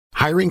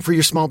Hiring for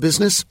your small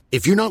business?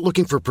 If you're not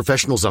looking for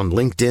professionals on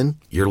LinkedIn,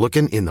 you're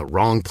looking in the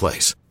wrong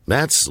place.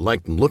 That's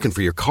like looking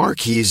for your car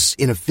keys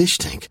in a fish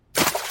tank.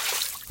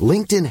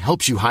 LinkedIn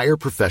helps you hire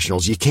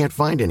professionals you can't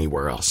find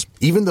anywhere else,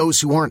 even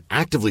those who aren't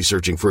actively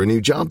searching for a new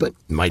job but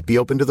might be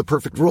open to the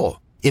perfect role.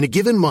 In a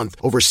given month,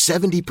 over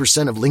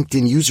 70% of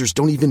LinkedIn users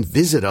don't even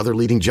visit other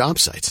leading job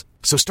sites.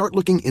 So start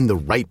looking in the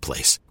right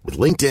place. With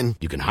LinkedIn,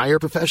 you can hire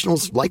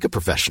professionals like a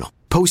professional.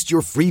 Post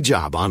your free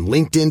job on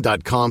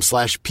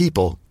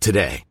linkedin.com/people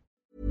today.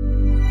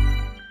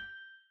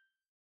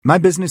 My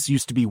business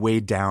used to be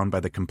weighed down by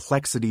the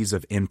complexities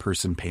of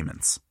in-person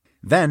payments.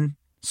 Then,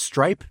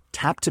 Stripe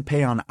Tap to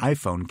Pay on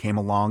iPhone came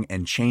along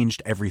and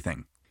changed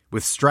everything.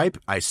 With Stripe,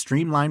 I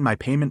streamlined my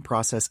payment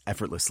process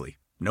effortlessly.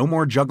 No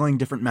more juggling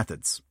different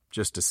methods.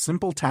 Just a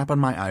simple tap on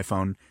my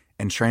iPhone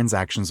and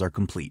transactions are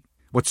complete.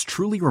 What's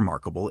truly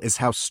remarkable is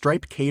how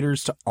Stripe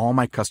caters to all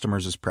my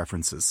customers'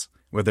 preferences.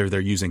 Whether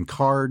they're using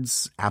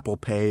cards, Apple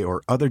Pay,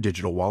 or other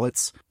digital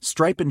wallets,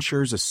 Stripe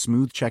ensures a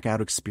smooth checkout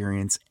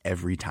experience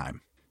every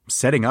time.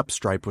 Setting up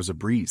Stripe was a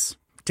breeze,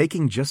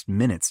 taking just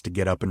minutes to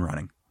get up and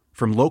running.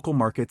 From local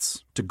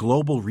markets to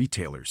global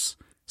retailers,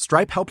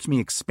 Stripe helped me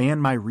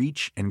expand my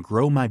reach and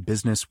grow my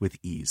business with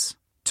ease.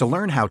 To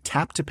learn how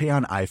Tap to Pay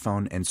on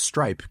iPhone and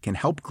Stripe can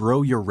help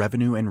grow your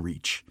revenue and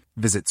reach,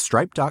 visit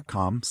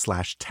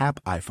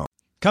stripe.com/tapiphone.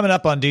 Coming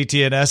up on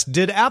DTNS,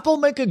 did Apple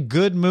make a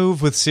good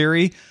move with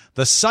Siri?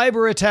 The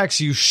cyber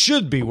attacks you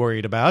should be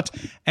worried about,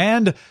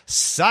 and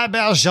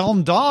cyber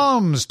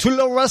gendarmes to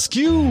the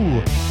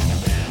rescue.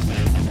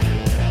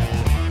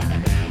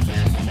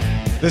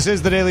 This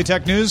is the Daily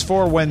Tech News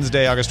for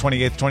Wednesday, August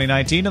 28th,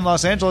 2019. In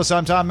Los Angeles,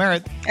 I'm Tom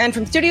Merritt. And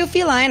from Studio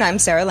Feline, I'm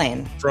Sarah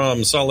Lane.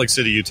 From Salt Lake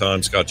City, Utah,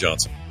 I'm Scott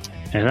Johnson.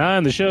 And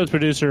I'm the show's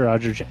producer,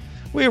 Roger Chen.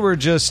 We were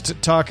just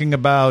talking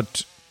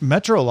about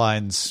metro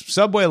lines,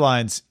 subway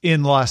lines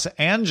in Los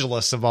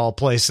Angeles, of all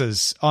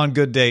places, on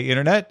Good Day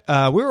Internet.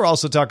 We were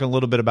also talking a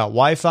little bit about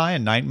Wi-Fi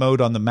and night mode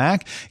on the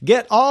Mac.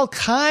 Get all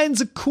kinds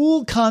of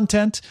cool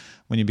content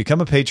when you become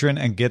a patron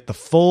and get the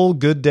full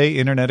Good Day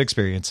Internet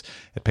experience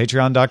at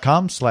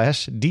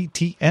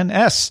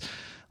patreon.com/DTNS.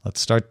 Let's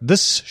start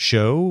this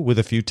show with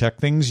a few tech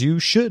things you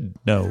should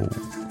know.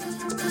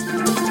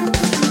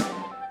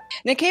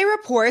 Nikkei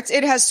reports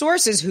it has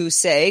sources who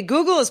say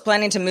Google is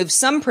planning to move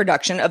some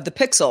production of the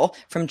Pixel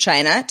from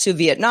China to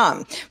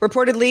Vietnam.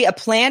 Reportedly, a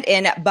plant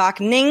in Bac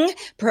Ninh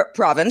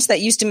province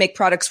that used to make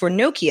products for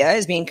Nokia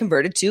is being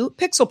converted to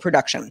Pixel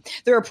production.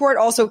 The report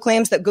also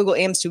claims that Google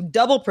aims to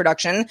double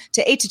production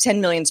to 8 to 10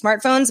 million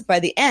smartphones by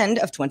the end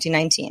of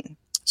 2019.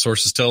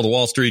 Sources tell the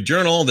Wall Street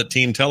Journal that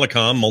Team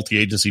Telecom,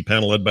 multi-agency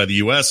panel led by the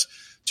U.S.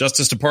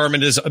 Justice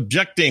Department, is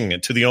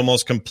objecting to the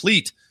almost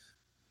complete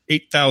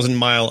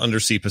 8,000-mile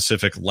undersea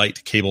Pacific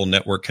light cable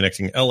network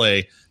connecting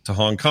L.A. to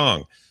Hong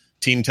Kong.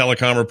 Team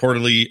Telecom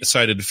reportedly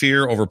cited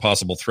fear over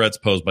possible threats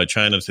posed by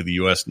China to the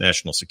U.S.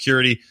 national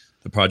security.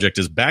 The project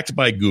is backed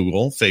by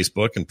Google,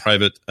 Facebook, and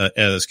private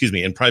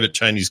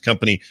Chinese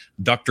company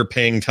Dr.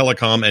 Peng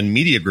Telecom and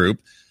Media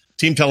Group.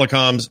 Team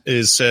Telecom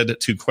is said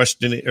to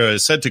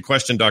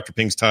question Dr.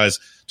 Peng's ties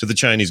to the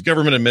Chinese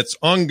government amidst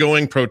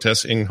ongoing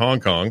protests in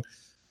Hong Kong.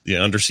 The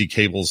undersea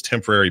cable's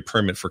temporary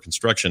permit for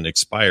construction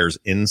expires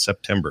in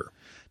September.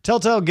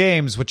 Telltale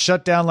Games, which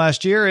shut down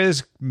last year,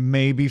 is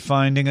maybe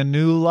finding a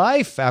new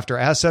life after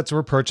assets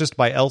were purchased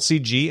by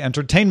LCG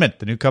Entertainment.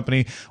 The new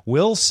company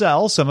will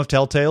sell some of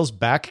Telltale's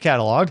back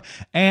catalog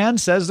and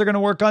says they're going to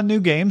work on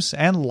new games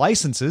and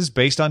licenses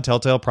based on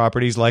Telltale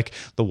properties like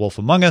The Wolf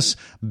Among Us,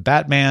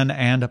 Batman,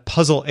 and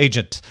Puzzle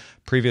Agent.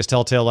 Previous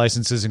Telltale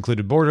licenses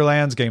included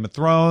Borderlands, Game of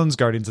Thrones,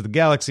 Guardians of the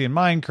Galaxy, and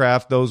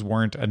Minecraft. Those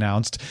weren't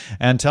announced.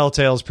 And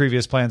Telltale's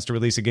previous plans to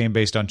release a game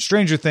based on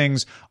Stranger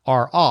Things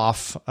are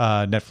off.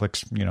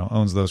 Netflix,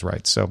 owns those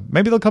rights. So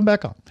maybe they'll come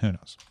back on. Who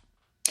knows?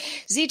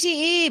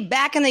 ZTE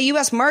back in the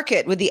U.S.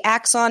 market with the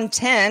Axon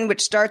 10,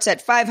 which starts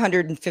at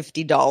 $550,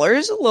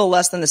 a little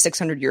less than the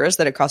 600 euros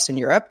that it costs in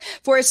Europe,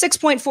 for a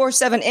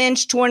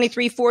 6.47-inch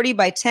 2340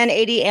 by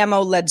 1080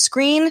 AMOLED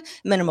screen,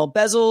 minimal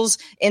bezels,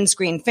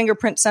 in-screen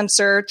fingerprint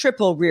sensor,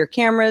 triple rear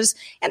cameras,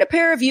 and a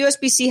pair of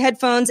USB-C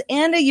headphones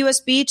and a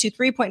USB to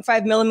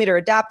 3.5 millimeter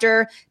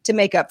adapter to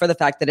make up for the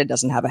fact that it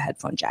doesn't have a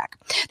headphone jack.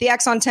 The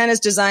Axon 10 is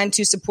designed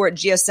to support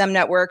GSM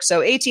networks,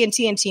 so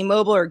AT&T and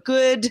T-Mobile are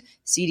good.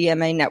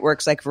 CDMA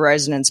networks like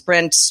Verizon and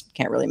Sprint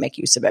can't really make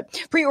use of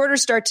it.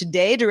 Pre-orders start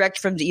today, direct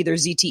from either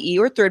ZTE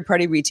or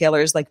third-party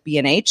retailers like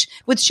B&H,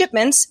 with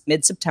shipments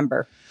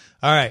mid-September.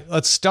 All right,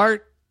 let's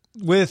start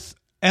with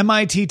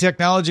MIT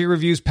Technology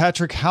Review's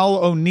Patrick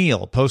Howell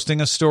O'Neill posting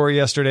a story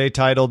yesterday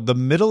titled, "The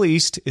Middle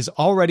East is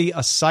already a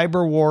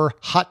cyber war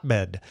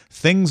hotbed.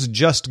 Things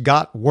just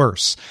got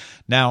worse."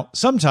 Now,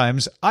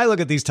 sometimes I look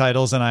at these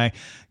titles and I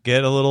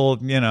get a little,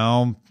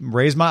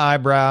 raise my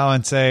eyebrow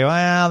and say,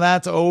 well,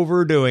 that's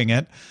overdoing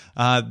it.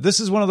 This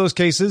is one of those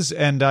cases,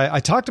 and I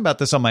talked about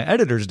this on my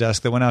editor's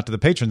desk that went out to the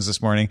patrons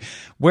this morning,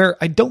 where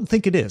I don't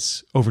think it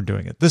is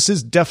overdoing it. This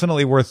is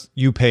definitely worth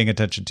you paying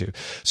attention to.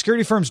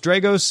 Security firms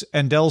Dragos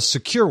and Dell's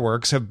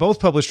SecureWorks have both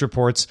published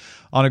reports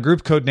on a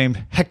group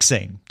codenamed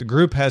Hexane. The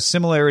group has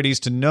similarities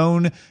to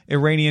known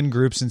Iranian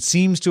groups and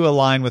seems to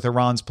align with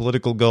Iran's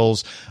political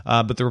goals,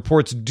 but the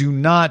reports do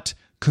not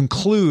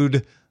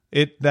conclude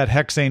that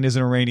Hexane is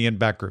an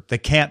Iranian-backed group. They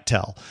can't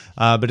tell,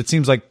 but it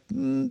seems like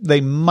they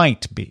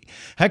might be.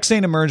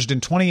 Hexane emerged in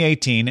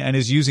 2018 and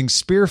is using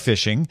spear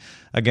phishing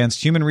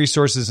against human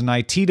resources and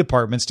IT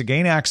departments to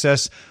gain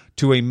access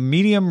to a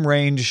medium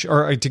range,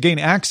 or to gain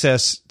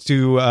access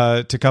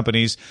to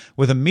companies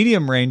with a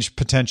medium range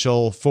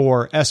potential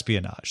for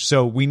espionage.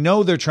 So we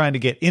know they're trying to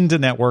get into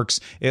networks.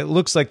 It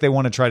looks like they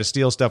want to try to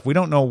steal stuff. We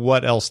don't know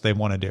what else they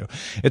want to do.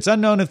 It's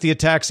unknown if the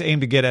attacks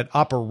aim to get at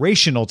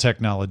operational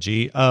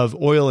technology of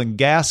oil and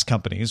gas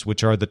companies,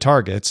 which are the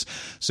targets.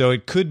 So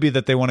it could be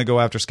that they want to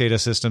go after SCADA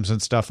systems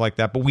and stuff like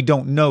that, but we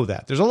don't know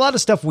that. There's a lot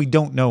of stuff we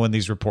don't know in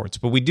these reports,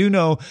 but we do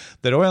know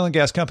that oil and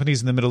gas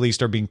companies in the Middle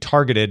East are being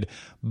targeted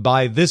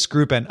by this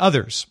group and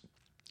others.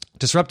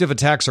 Disruptive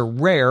attacks are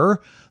rare,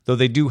 though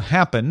they do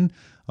happen.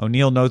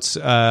 O'Neill notes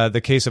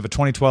the case of a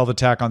 2012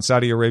 attack on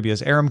Saudi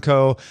Arabia's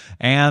Aramco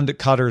and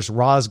Qatar's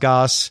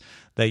Rosgas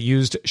that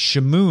used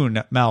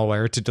Shamoon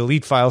malware to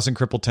delete files and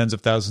cripple tens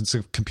of thousands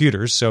of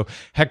computers. So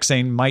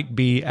Hexane might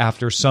be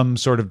after some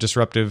sort of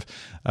disruptive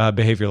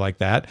behavior like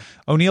that.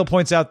 O'Neill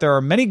points out there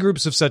are many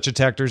groups of such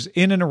attackers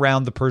in and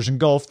around the Persian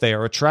Gulf. They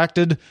are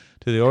attracted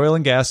to the oil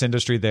and gas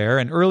industry there.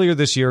 And earlier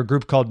this year, a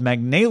group called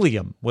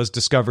Magnalium was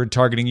discovered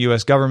targeting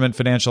U.S. government,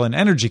 financial, and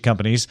energy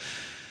companies.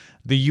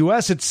 The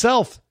U.S.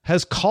 itself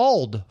has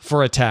called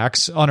for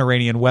attacks on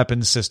Iranian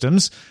weapons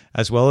systems,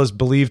 as well as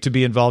believed to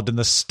be involved in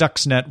the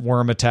Stuxnet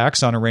worm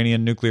attacks on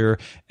Iranian nuclear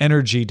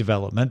energy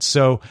development.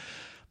 So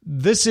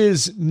this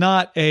is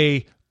not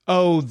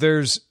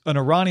there's an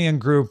Iranian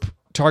group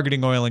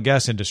targeting oil and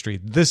gas industry.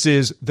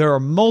 There are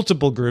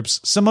multiple groups.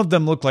 Some of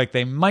them look like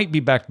they might be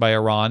backed by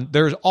Iran.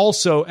 There's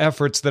also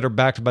efforts that are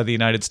backed by the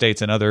United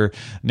States and other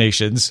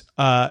nations.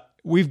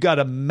 We've got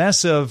a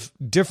mess of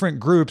different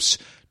groups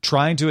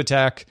trying to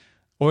attack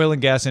oil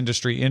and gas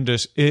industry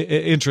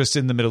interests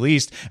in the Middle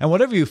East. And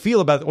whatever you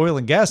feel about the oil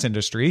and gas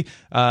industry,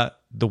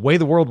 the way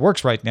the world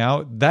works right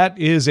now, that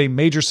is a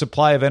major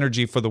supply of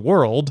energy for the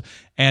world.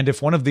 And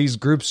if one of these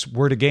groups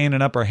were to gain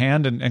an upper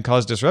hand and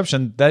cause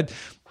disruption,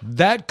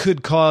 that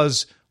could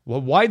cause a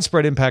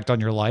widespread impact on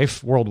your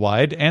life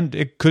worldwide, and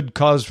it could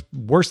cause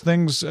worse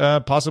things,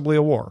 possibly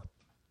a war.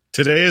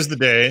 Today is the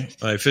day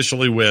I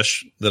officially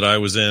wish that I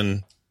was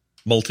in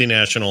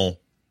multinational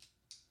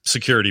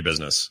security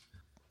business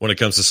when it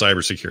comes to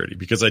cybersecurity,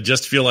 because I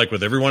just feel like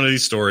with every one of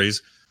these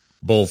stories,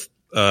 both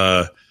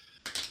the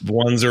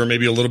ones that are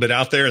maybe a little bit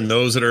out there and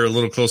those that are a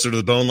little closer to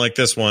the bone like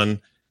this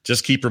one,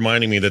 just keep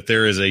reminding me that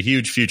there is a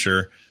huge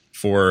future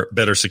for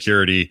better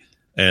security,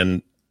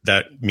 and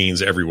that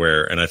means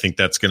everywhere. And I think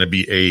that's going to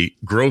be a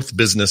growth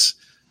business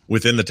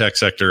within the tech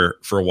sector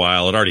for a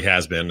while. It already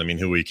has been. I mean,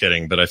 who are you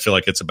kidding? But I feel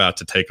like it's about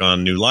to take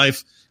on new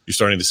life. You're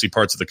starting to see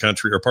parts of the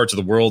country or parts of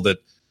the world that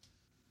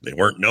they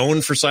weren't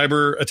known for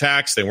cyber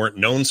attacks. They weren't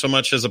known so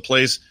much as a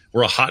place.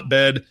 We're a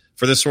hotbed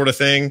for this sort of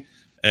thing.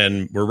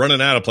 And we're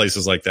running out of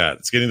places like that.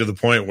 It's getting to the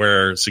point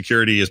where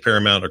security is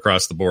paramount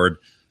across the board,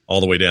 all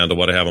the way down to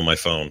what I have on my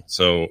phone.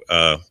 So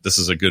this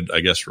is a good,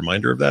 I guess,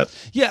 reminder of that.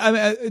 Yeah, I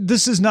mean,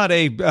 this is not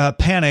a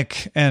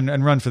panic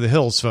and run for the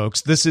hills,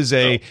 folks. This is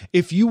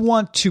if you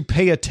want to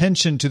pay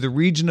attention to the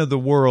region of the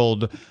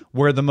world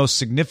where the most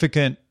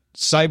significant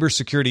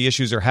cybersecurity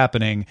issues are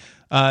happening,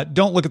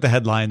 don't look at the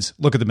headlines.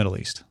 Look at the Middle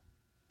East.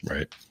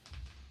 Right.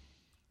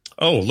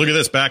 Oh, look at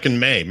this. Back in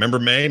May. Remember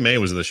May? May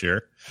was this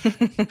year.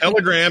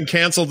 Telegram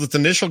canceled its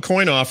initial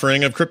coin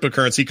offering of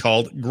cryptocurrency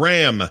called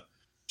Gram,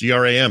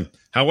 Gram.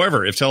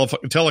 However, if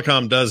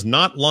Telecom does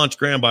not launch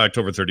Gram by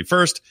October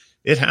 31st,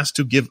 it has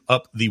to give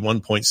up the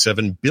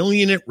 $1.7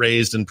 billion it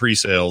raised in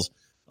pre-sales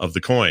of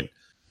the coin.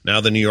 Now,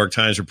 the New York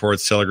Times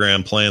reports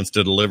Telegram plans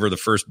to deliver the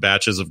first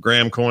batches of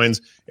Gram coins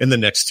in the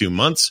next 2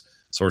 months.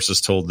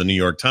 Sources told the New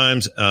York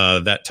Times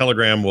that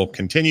Telegram will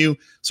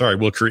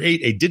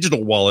create a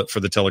digital wallet for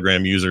the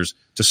Telegram users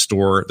to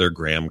store their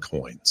Gram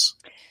coins.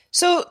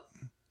 So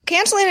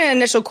canceling an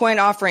initial coin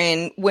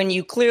offering when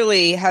you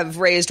clearly have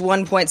raised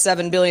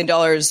 $1.7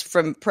 billion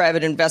from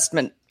private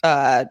investment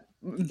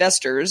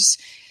investors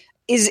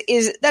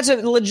is that's a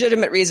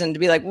legitimate reason to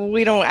be like, well,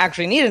 we don't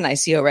actually need an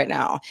ICO right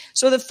now.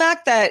 So the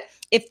fact that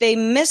if they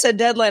miss a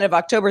deadline of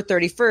October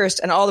 31st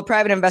and all the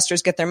private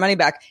investors get their money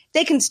back,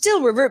 they can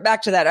still revert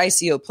back to that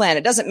ICO plan.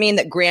 It doesn't mean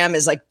that Gram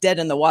is like dead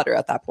in the water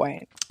at that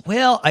point.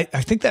 Well, I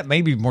think that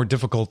may be more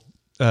difficult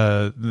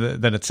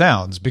than it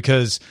sounds,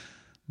 because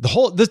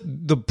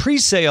the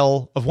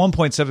pre-sale of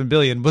 1.7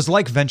 billion was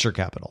like venture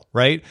capital,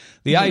 right?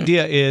 The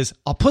idea is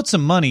I'll put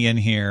some money in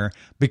here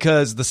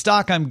because the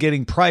stock I'm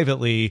getting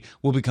privately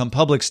will become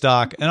public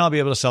stock and I'll be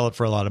able to sell it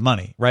for a lot of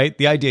money, right?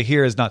 The idea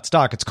here is not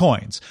stock, it's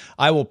coins.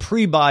 I will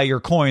pre-buy your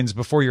coins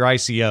before your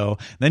ICO.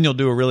 Then you'll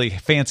do a really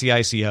fancy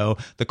ICO.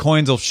 The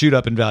coins will shoot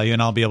up in value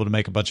and I'll be able to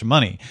make a bunch of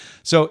money.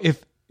 So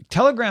if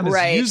Telegram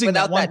is using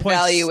without that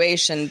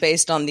valuation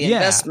based on the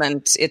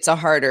investment, it's a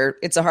harder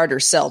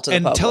sell to the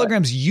public. And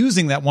Telegram's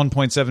using that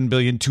 1.7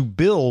 billion to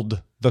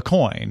build the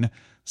coin,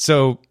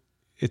 so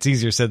it's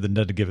easier said than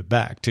done to give it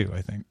back too,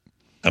 I think.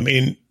 I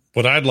mean,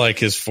 what I'd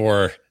like is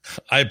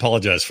I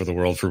apologize to the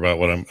world for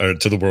what I'm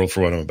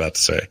about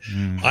to say.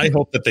 I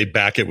hope that they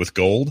back it with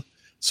gold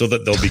so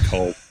that they'll be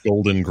called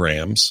golden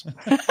grams.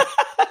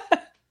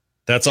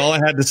 That's all I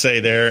had to say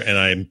there, and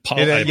I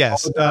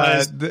apologize.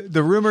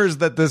 The rumors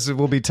that this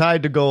will be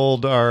tied to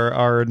gold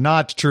are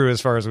not true as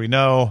far as we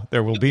know.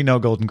 There will be no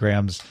golden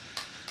grams.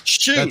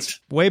 Shoot. That's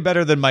way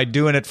better than my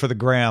doing it for the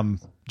gram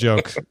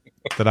joke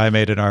that I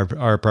made in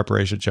our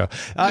preparation show.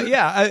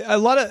 A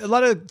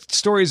lot of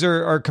stories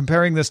are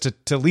comparing this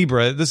to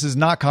Libra. This is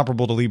not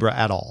comparable to Libra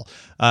at all.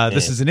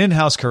 This is an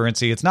in-house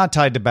currency. It's not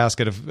tied to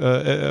basket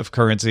of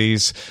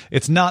currencies.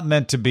 It's not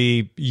meant to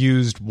be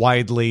used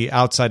widely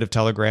outside of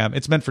Telegram.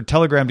 It's meant for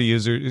Telegram to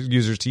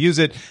users to use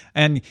it.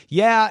 And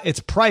yeah,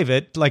 it's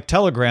private like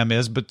Telegram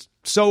is, but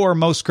so are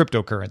most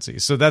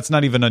cryptocurrencies. So that's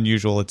not even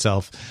unusual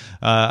itself.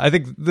 I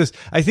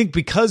think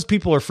because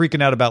people are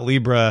freaking out about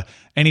Libra,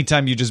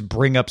 anytime you just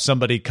bring up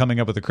somebody coming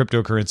up with a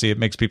cryptocurrency, it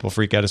makes people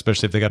freak out,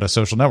 especially if they got a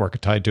social network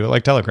tied to it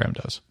like Telegram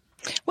does.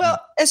 Well,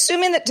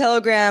 assuming that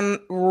Telegram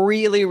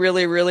really,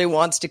 really, really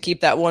wants to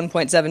keep that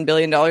 $1.7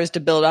 billion to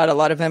build out a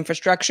lot of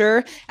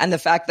infrastructure, and the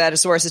fact that a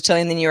source is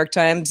telling the New York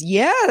Times,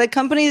 the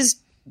companies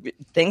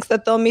think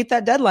that they'll meet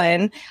that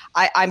deadline,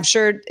 I'm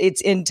sure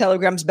it's in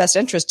Telegram's best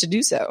interest to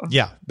do so.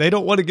 Yeah, they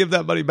don't want to give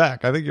that money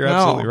back. I think you're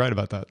absolutely right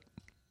about that.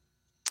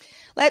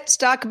 Let's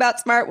talk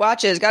about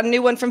smartwatches. Got a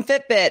new one from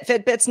Fitbit.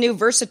 Fitbit's new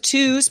Versa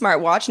 2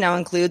 smartwatch now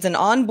includes an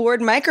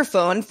onboard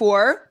microphone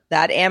for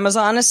that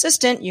Amazon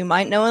assistant you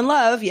might know and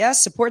love.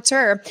 Yes, supports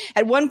her.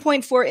 At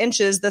 1.4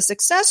 inches, the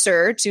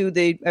successor to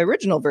the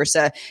original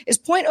Versa is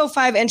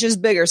 0.05 inches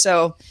bigger.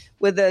 So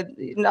with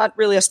not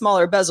really a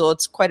smaller bezel,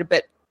 it's quite a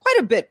bit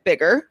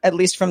bigger, at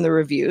least from the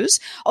reviews.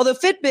 Although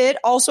Fitbit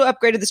also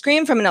upgraded the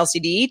screen from an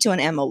LCD to an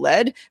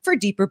AMOLED for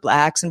deeper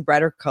blacks and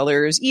brighter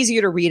colors,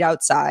 easier to read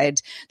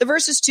outside. The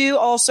Versus 2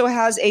 also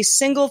has a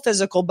single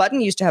physical button,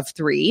 used to have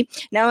 3,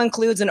 now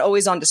includes an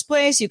always-on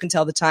display so you can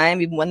tell the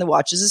time even when the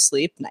watch is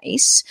asleep.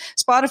 Nice.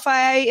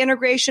 Spotify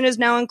integration is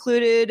now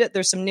included.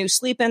 There's some new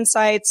sleep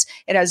insights.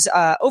 It has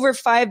over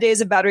 5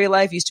 days of battery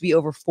life, used to be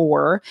over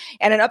 4.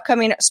 And an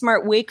upcoming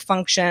smart wake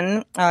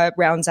function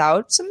rounds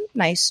out some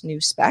nice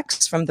new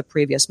specs from the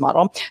previous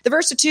model. The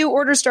Versa 2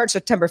 order starts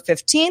September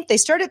 15th. They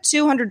start at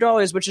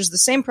 $200, which is the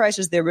same price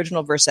as the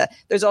original Versa.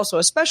 There's also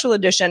a special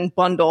edition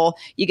bundle.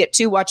 You get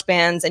 2 watch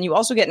bands, and you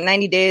also get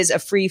 90 days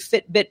of free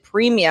Fitbit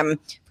Premium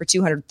for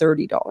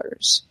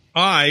 $230.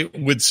 I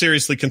would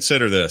seriously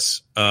consider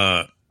this.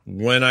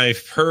 When I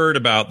heard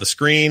about the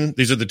screen,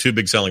 these are the 2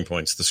 big selling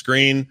points, the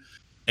screen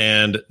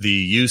and the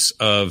use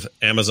of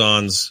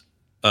Amazon's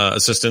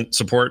assistant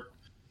support.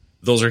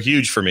 Those are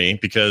huge for me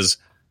because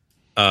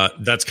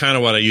that's kind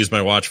of what I use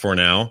my watch for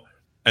now.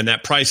 And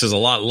that price is a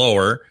lot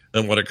lower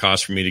than what it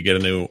costs for me to get a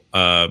new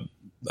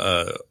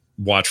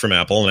watch from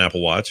Apple, an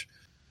Apple Watch.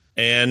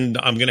 And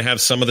I'm going to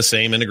have some of the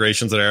same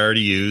integrations that I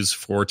already use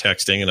for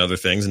texting and other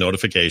things,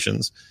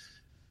 notifications.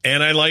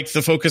 And I like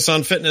the focus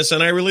on fitness,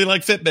 and I really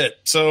like Fitbit.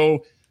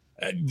 So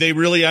they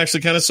really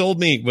actually kind of sold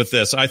me with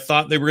this. I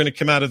thought they were going to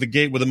come out of the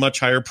gate with a much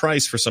higher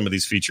price for some of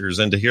these features.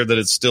 And to hear that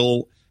it's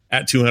still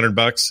at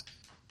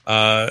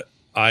 $200,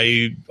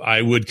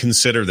 I would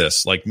consider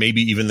this. Like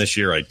maybe even this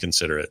year I'd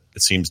consider it.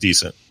 It seems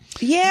decent.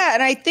 Yeah,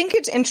 and I think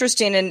it's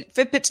interesting, and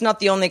Fitbit's not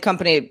the only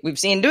company we've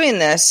seen doing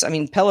this. I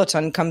mean,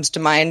 Peloton comes to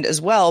mind as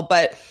well,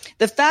 but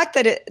the fact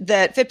that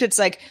Fitbit's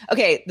like,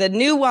 okay, the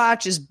new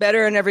watch is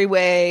better in every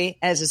way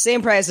and it's the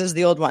same price as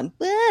the old one,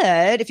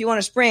 but if you want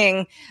to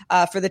spring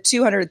for the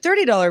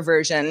 $230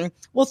 version,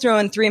 we'll throw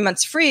in 3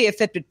 months free of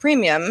Fitbit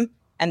Premium,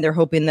 and they're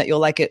hoping that you'll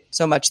like it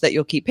so much that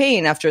you'll keep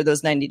paying after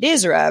those 90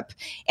 days are up,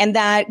 and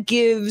that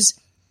gives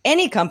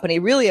any company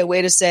really a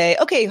way to say,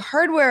 okay,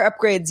 hardware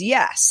upgrades,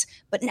 yes,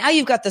 but now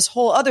you've got this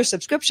whole other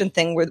subscription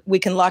thing where we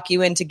can lock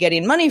you into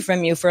getting money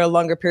from you for a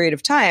longer period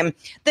of time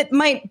that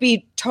might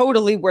be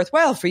totally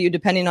worthwhile for you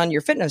depending on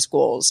your fitness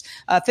goals.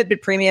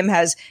 Fitbit Premium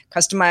has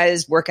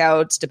customized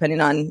workouts depending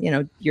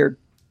on,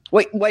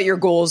 what your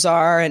goals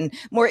are, and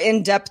more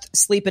in-depth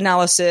sleep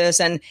analysis.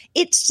 And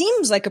it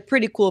seems like a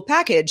pretty cool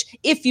package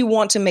if you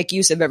want to make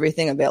use of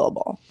everything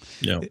available.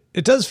 Yeah,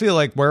 it does feel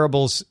like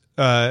wearables,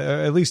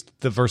 at least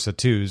the Versa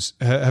 2s,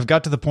 have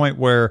got to the point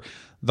where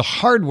the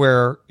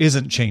hardware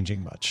isn't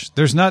changing much.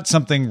 There's not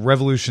something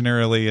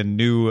revolutionarily and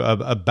new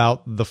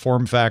about the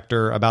form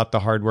factor, about the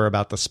hardware,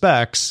 about the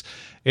specs.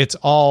 It's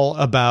all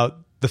about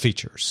the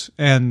features.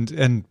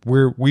 And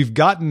we've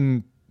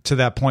gotten to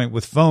that point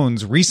with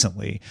phones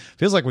recently.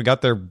 Feels like we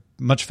got there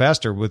much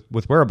faster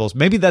with wearables.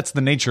 Maybe that's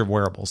the nature of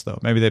wearables, though.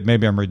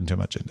 Maybe I'm reading too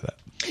much into that.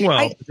 Well,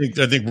 I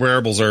think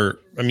wearables are.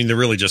 I mean, they're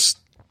really just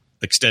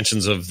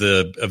extensions of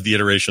the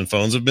iteration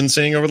phones have been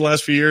seeing over the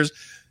last few years,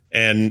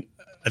 and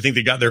I think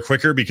they got there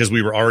quicker because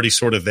we were already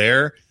sort of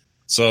there.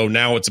 So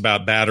now it's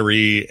about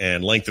battery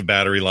and length of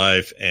battery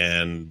life,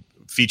 and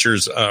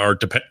features are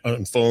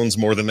on phones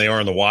more than they are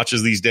on the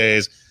watches these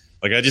days.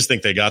 Like, I just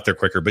think they got there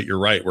quicker. But you're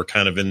right, we're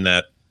kind of in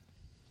that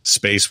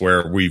space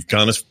where we've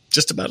gone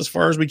just about as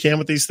far as we can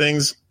with these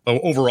things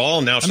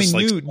overall. Now it's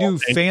new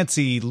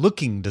fancy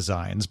looking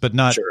designs, but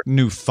not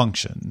new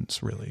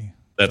functions, really.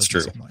 That's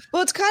true.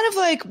 Well, it's kind of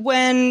like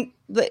when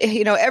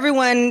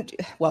everyone,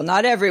 well,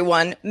 not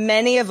everyone,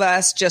 many of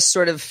us just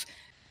sort of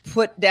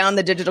put down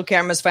the digital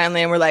cameras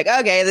finally, and we're like,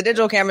 okay, the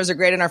digital cameras are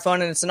great on our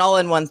phone, and it's an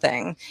all-in-one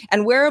thing.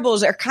 And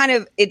wearables are kind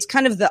of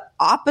the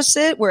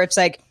opposite, where it's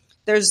like,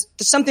 there's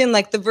something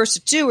like the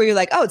Versa 2 where you're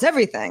like, oh, it's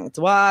everything. It's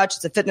a watch,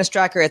 it's a fitness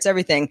tracker, it's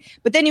everything.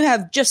 But then you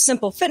have just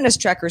simple fitness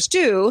trackers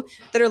too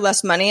that are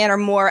less money and are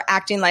more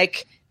acting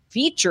like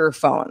feature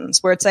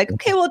phones, where it's like,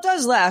 okay, well, it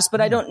does last, but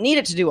I don't need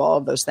it to do all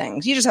of those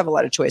things. You just have a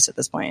lot of choice at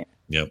this point.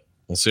 Yep.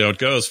 We'll see how it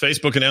goes.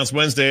 Facebook announced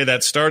Wednesday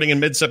that starting in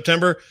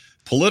mid-September,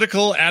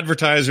 political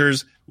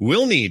advertisers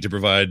will need to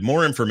provide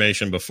more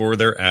information before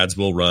their ads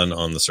will run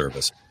on the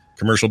service.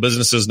 Commercial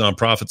businesses,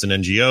 nonprofits, and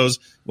NGOs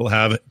will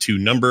have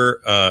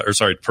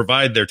to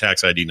provide their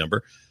tax ID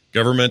number.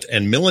 Government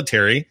and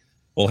military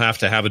will have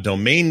to have a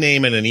domain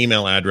name and an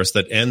email address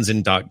that ends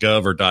in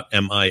 .gov or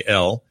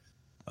 .mil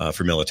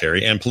for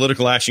military. And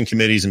political action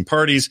committees and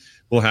parties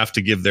will have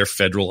to give their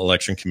Federal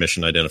Election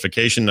Commission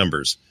identification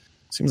numbers.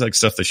 Seems like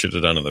stuff they should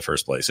have done in the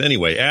first place.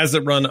 Anyway, ads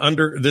that run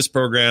under this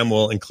program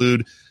will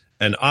include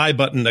an I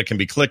button that can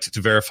be clicked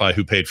to verify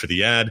who paid for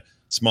the ad.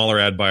 Smaller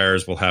ad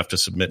buyers will have to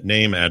submit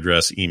name,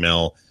 address,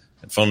 email,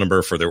 and phone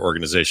number for their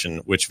organization,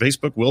 which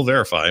Facebook will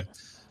verify.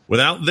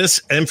 Without this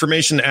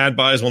information, ad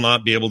buys will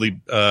not be able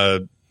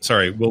to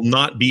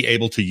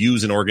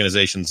use an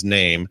organization's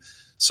name.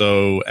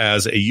 So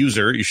as a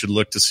user, you should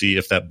look to see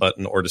if that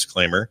button or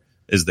disclaimer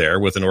is there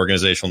with an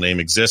organizational name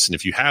exists. And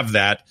if you have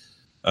that,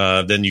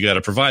 then you got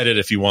to provide it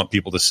if you want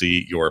people to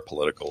see your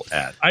political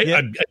ad.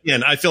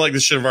 I feel like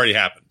this should have already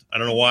happened. I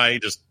don't know why.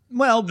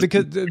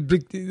 Because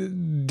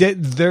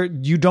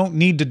you don't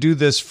need to do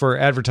this for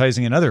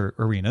advertising in other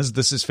arenas.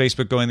 This is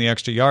Facebook going the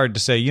extra yard to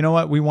say, you know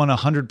what, we want to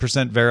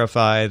 100%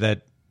 verify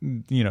that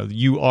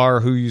you are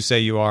who you say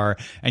you are,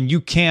 and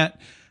you can't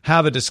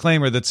have a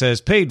disclaimer that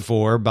says paid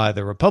for by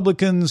the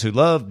Republicans who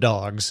love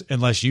dogs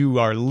unless you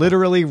are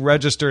literally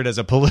registered as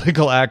a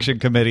political action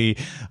committee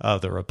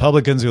of the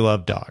Republicans who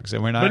love dogs.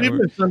 And we're not. But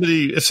even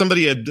if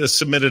somebody had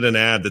submitted an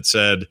ad that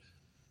said,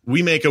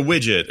 we make a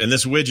widget, and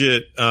this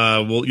widget,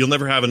 you'll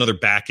never have another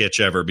back itch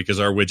ever because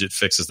our widget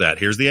fixes that.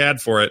 Here's the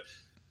ad for it.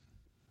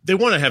 They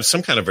want to have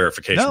some kind of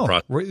verification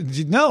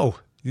process. No,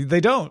 they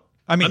don't.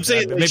 I mean, I'm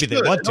saying maybe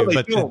they want to,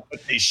 but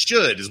they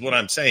should, is what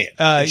I'm saying.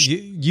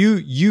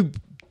 You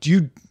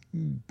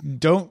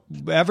don't.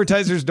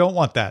 Advertisers don't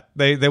want that.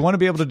 They want to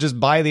be able to just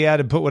buy the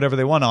ad and put whatever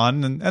they want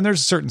on, and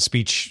there's certain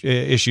speech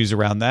issues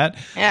around that.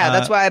 Yeah,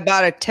 that's why I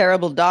bought a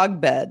terrible dog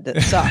bed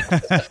that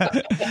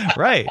sucks.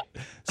 Right.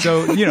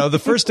 So the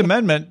First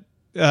Amendment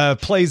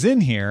plays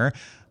in here,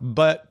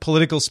 but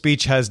political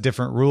speech has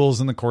different rules,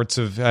 and the courts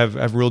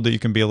have ruled that you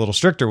can be a little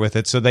stricter with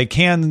it, so they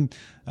can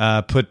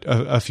put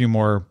a few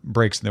more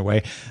breaks in their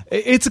way.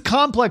 It's a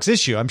complex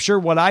issue. I'm sure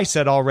what I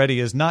said already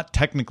is not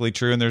technically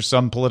true, and there's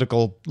some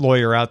political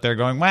lawyer out there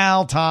going,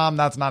 well, Tom,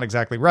 that's not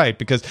exactly right,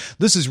 because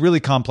this is really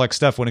complex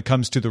stuff when it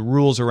comes to the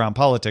rules around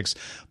politics.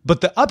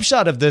 But the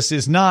upshot of this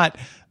is not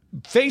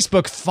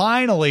Facebook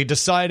finally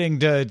deciding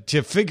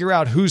to figure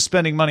out who's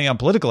spending money on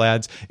political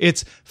ads.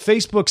 It's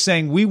Facebook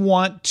saying, we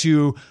want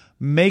to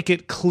make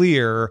it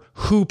clear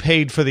who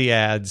paid for the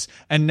ads,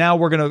 and now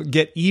we're going to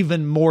get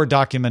even more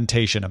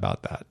documentation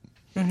about that.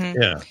 Mm-hmm.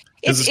 Yeah.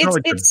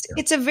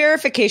 It's a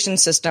verification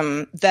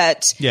system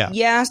that,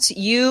 yes,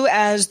 you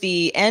as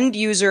the end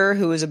user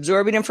who is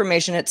absorbing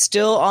information, it's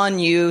still on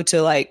you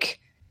to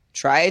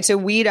try to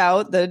weed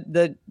out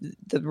the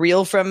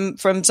real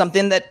from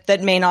something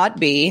that may not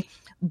be.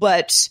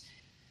 But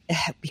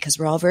because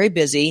we're all very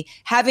busy,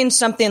 having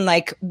something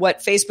like what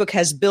Facebook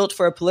has built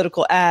for a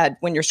political ad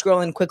when you're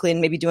scrolling quickly and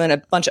maybe doing a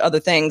bunch of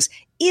other things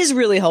is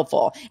really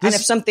helpful. And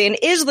if something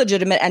is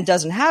legitimate and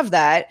doesn't have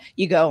that,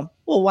 you go,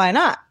 well, why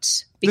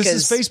not? Because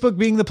this is Facebook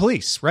being the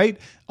police, right?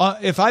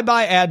 If I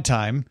buy ad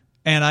time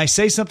and I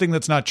say something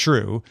that's not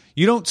true,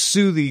 you don't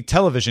sue the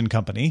television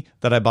company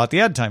that I bought the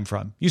ad time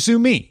from. You sue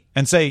me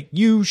and say,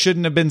 you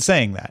shouldn't have been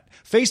saying that.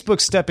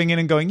 Facebook's stepping in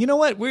and going, you know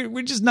what?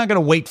 We're just not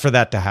going to wait for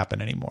that to happen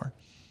anymore.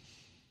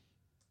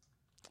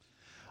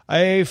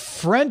 A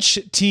French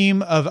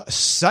team of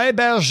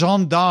cyber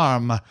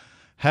gendarmes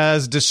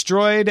has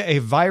destroyed a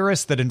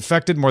virus that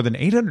infected more than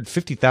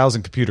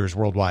 850,000 computers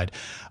worldwide.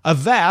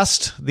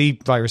 Avast, the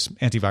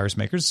antivirus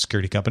makers,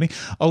 security company,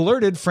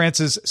 alerted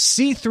France's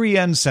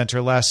C3N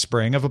Center last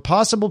spring of a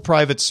possible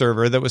private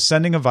server that was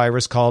sending a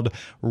virus called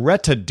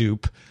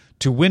Retadupe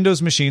to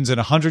Windows machines in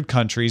 100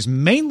 countries,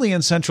 mainly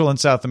in Central and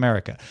South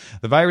America.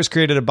 The virus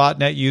created a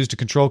botnet used to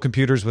control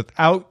computers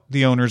without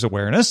the owner's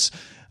awareness.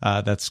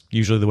 That's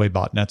usually the way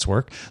botnets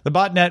work. The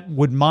botnet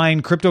would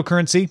mine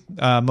cryptocurrency,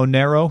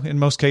 Monero in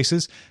most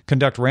cases,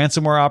 conduct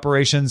ransomware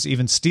operations,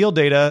 even steal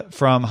data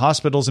from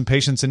hospitals and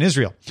patients in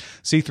Israel.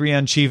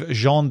 C3N chief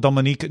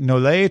Jean-Dominique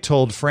Nollet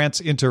told France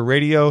Inter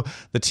Radio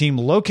the team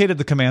located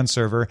the command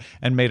server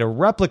and made a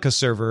replica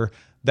server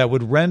that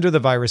would render the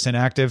virus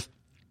inactive.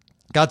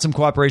 Got some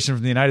cooperation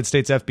from the United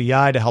States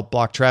FBI to help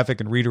block traffic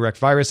and redirect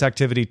virus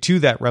activity to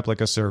that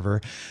replica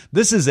server.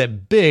 This is a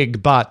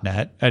big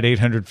botnet at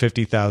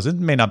 850,000.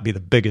 May not be the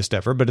biggest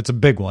ever, but it's a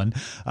big one.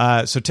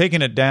 So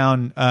taking it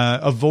down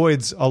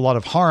avoids a lot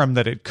of harm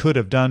that it could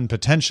have done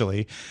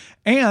potentially.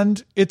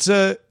 And it's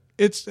a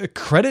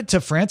credit to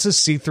France's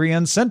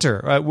C3N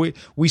Center.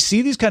 We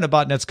see these kind of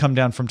botnets come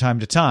down from time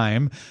to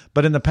time,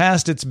 but in the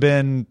past it's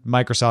been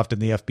Microsoft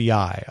and the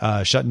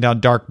FBI shutting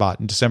down Darkbot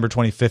in December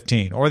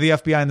 2015, or the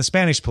FBI and the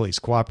Spanish police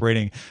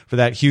cooperating for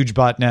that huge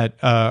botnet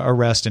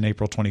arrest in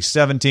April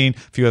 2017. A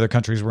few other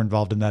countries were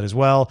involved in that as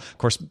well. Of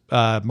course,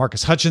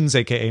 Marcus Hutchins,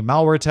 aka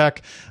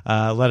Malwaretech,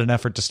 led an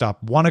effort to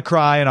stop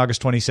WannaCry in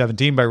August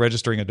 2017 by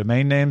registering a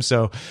domain name.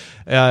 So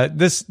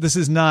this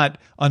is not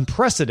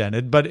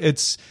unprecedented, but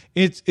it's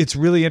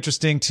really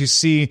interesting to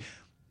see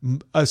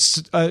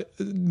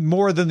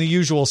more than the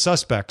usual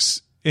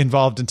suspects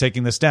involved in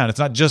taking this down. It's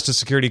not just a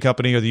security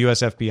company or the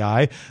US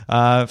FBI.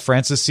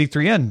 France's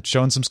C3N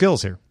showing some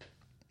skills here.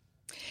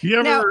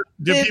 Do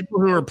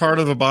people who are part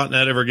of a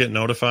botnet ever get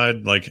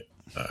notified? Like,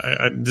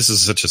 this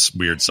is such a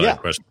weird side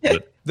question.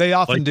 But they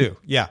often do.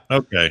 Yeah.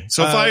 Okay.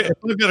 So if I've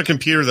got a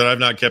computer that I've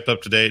not kept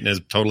up to date and is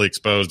totally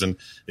exposed and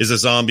is a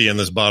zombie in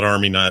this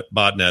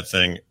botnet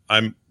thing,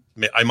 I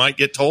might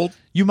get told.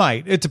 You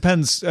might. It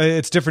depends.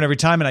 It's different every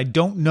time. And I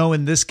don't know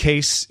in this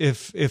case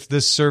if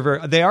this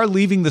server, they are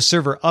leaving the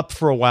server up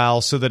for a while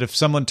so that if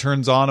someone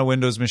turns on a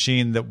Windows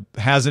machine that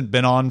hasn't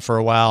been on for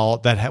a while,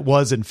 that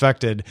was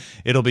infected,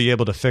 it'll be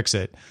able to fix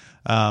it.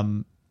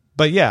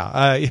 But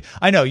yeah,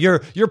 I know you're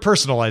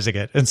personalizing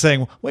it and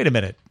saying, wait a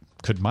minute,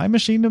 could my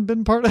machine have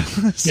been part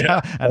of this? Yeah.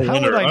 And how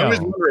would I know? I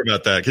always wonder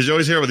about that because you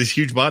always hear about these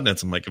huge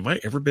botnets. I'm like, have I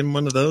ever been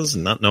one of those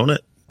and not known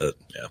it? But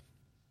yeah.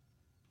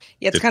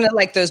 Yeah, it's kind of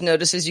like those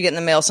notices you get in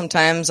the mail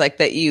sometimes, like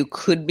that you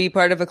could be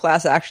part of a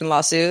class action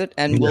lawsuit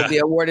and will be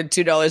awarded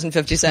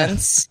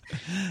 $2.50.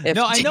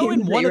 No, I know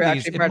in one of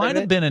these, it might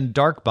have been in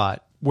Darkbot,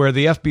 where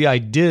the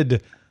FBI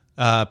did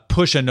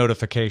push a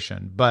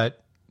notification,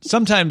 but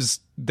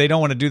sometimes they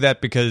don't want to do that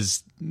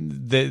because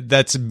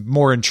that's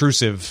more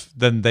intrusive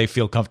than they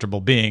feel comfortable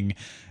being.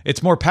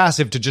 It's more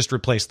passive to just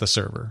replace the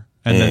server,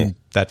 and then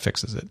that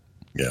fixes it.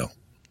 Yeah.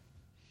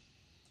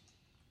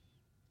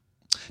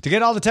 To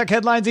get all the tech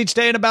headlines each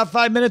day in about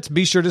 5 minutes,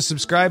 be sure to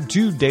subscribe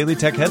to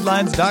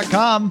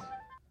dailytechheadlines.com.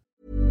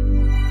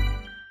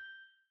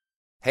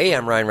 Hey,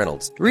 I'm Ryan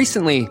Reynolds.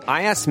 Recently,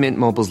 I asked Mint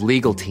Mobile's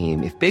legal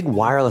team if big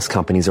wireless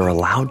companies are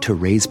allowed to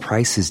raise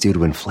prices due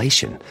to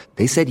inflation.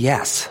 They said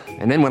yes.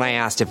 And then when I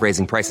asked if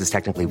raising prices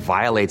technically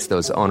violates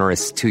those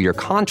onerous 2-year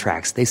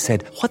contracts, they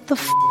said, "What the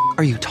f***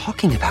 are you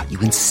talking about,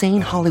 you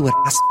insane Hollywood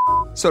ass?"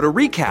 So to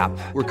recap,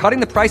 we're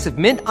cutting the price of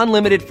Mint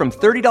Unlimited from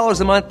 $30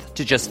 a month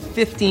to just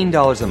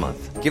 $15 a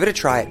month. Give it a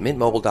try at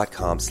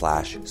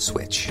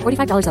mintmobile.com/switch.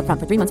 $45 up front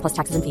for 3 months plus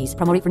taxes and fees.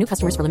 Promo rate for new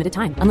customers for limited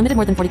time. Unlimited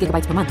more than 40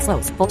 gigabytes per month.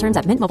 Slows full terms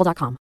at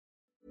mintmobile.com.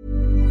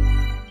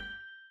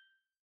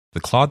 The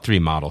Claude 3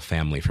 model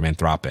family from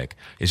Anthropic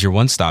is your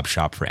one-stop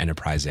shop for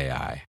enterprise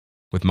AI.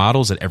 With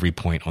models at every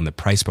point on the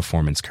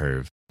price-performance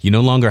curve, you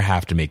no longer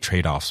have to make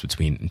trade-offs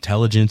between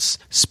intelligence,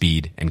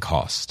 speed, and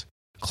cost.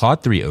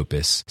 Claude 3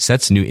 Opus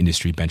sets new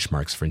industry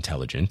benchmarks for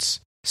intelligence.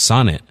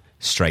 Sonnet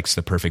strikes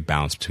the perfect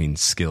balance between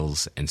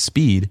skills and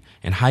speed.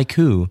 And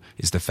Haiku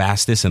is the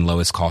fastest and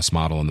lowest cost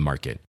model in the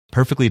market,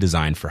 perfectly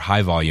designed for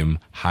high-volume,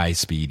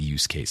 high-speed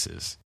use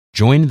cases.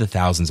 Join the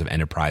thousands of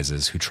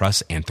enterprises who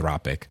trust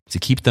Anthropic to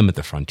keep them at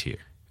the frontier.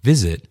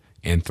 Visit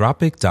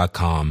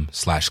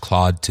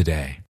anthropic.com/Claude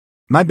today.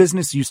 My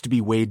business used to be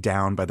weighed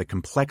down by the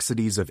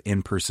complexities of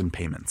in-person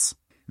payments.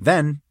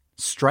 Then,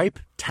 Stripe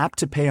Tap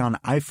to Pay on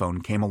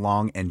iPhone came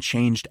along and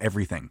changed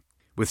everything.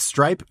 With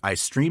Stripe, I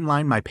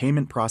streamlined my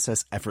payment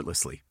process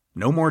effortlessly.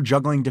 No more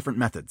juggling different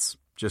methods.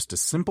 Just a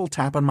simple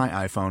tap on my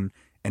iPhone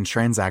and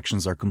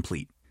transactions are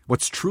complete.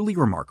 What's truly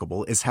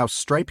remarkable is how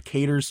Stripe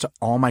caters to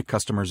all my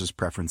customers'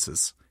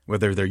 preferences.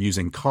 Whether they're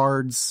using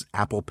cards,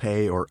 Apple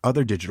Pay, or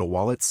other digital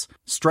wallets,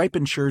 Stripe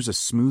ensures a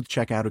smooth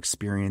checkout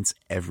experience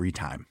every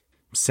time.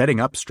 Setting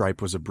up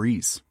Stripe was a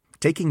breeze,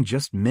 taking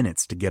just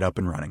minutes to get up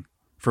and running.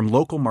 From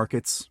local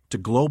markets to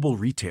global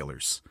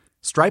retailers,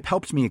 Stripe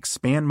helped me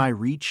expand my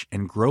reach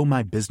and grow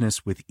my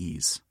business with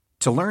ease.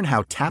 To learn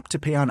how Tap to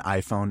Pay on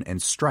iPhone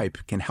and Stripe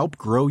can help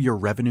grow your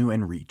revenue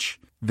and reach,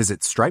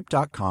 visit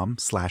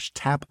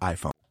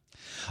stripe.com/tapiphone.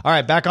 All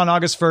right, back on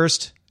August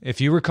 1st,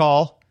 if you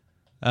recall,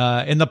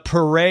 in the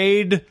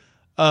parade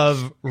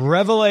of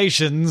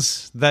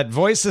revelations that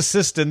voice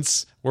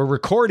assistants were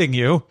recording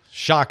you,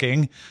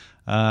 shocking,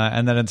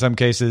 and then in some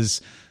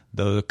cases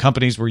The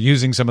companies were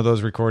using some of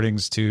those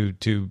recordings to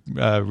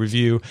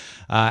review.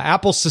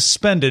 Apple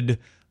suspended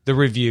the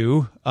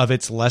review of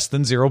its less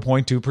than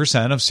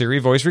 0.2% of Siri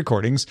voice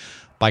recordings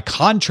by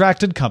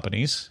contracted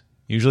companies.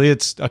 Usually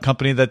it's a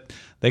company that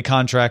they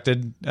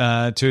contracted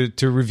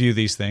to review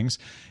these things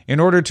in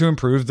order to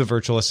improve the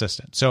virtual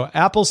assistant. So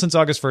Apple, since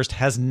August 1st,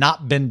 has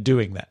not been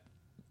doing that.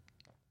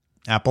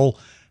 Apple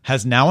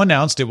has now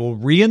announced it will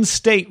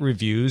reinstate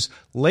reviews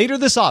later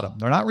this autumn.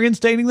 They're not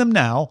reinstating them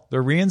now.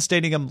 They're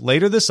reinstating them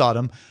later this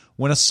autumn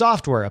when a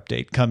software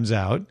update comes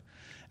out.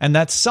 And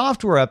that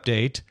software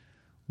update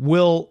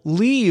will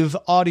leave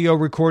audio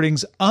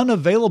recordings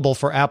unavailable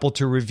for Apple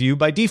to review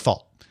by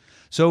default.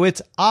 So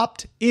it's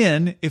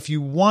opt-in if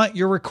you want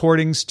your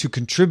recordings to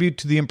contribute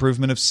to the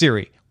improvement of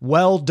Siri.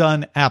 Well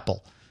done,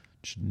 Apple.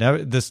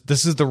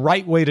 This is the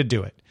right way to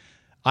do it.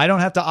 I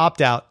don't have to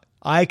opt out.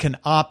 I can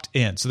opt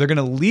in. So they're going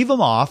to leave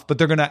them off, but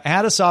they're going to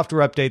add a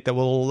software update that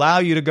will allow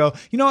you to go,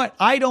 you know what?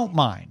 I don't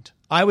mind.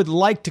 I would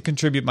like to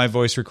contribute my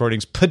voice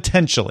recordings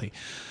potentially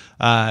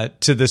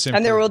to this.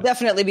 And there will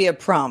definitely be a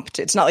prompt.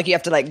 It's not like you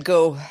have to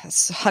go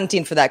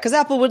hunting for that, because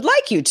Apple would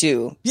like you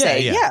to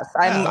say, yes,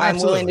 I'm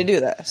willing to do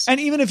this. And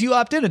even if you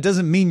opt in, it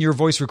doesn't mean your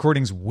voice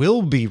recordings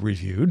will be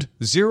reviewed.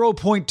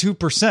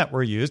 0.2%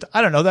 were used.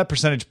 I don't know, that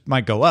percentage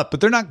might go up,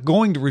 but they're not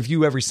going to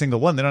review every single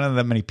one. They don't have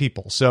that many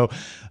people. So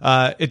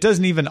it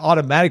doesn't even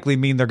automatically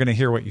mean they're going to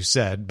hear what you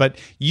said, but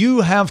you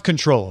have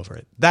control over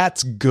it.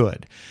 That's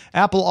good.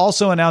 Apple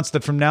also announced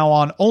that from now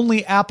on,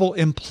 only Apple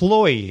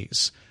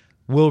employees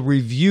will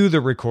review the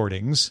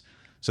recordings.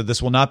 So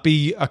this will not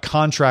be a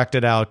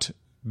contracted out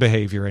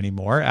behavior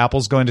anymore.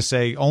 Apple's going to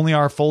say only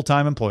our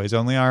full-time employees,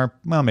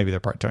 maybe they're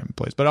part-time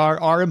employees, but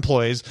our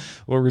employees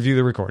will review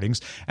the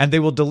recordings, and they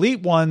will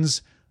delete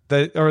ones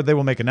or they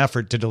will make an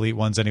effort to delete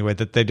ones anyway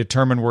that they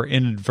determine were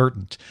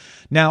inadvertent.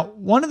 Now,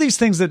 one of these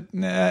things that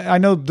I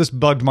know this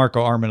bugged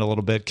Marco Arment a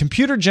little bit,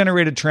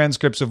 computer-generated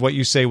transcripts of what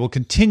you say will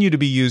continue to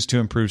be used to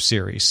improve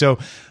Siri. So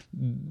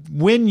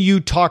when you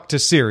talk to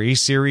Siri,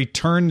 Siri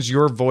turns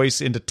your voice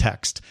into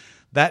text.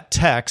 That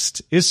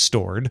text is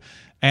stored,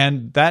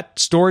 and that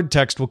stored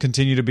text will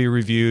continue to be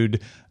reviewed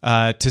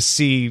to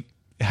see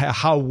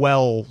how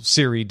well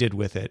Siri did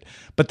with it.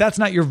 But that's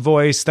not your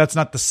voice. That's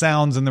not the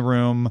sounds in the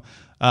room.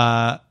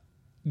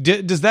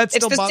 Does that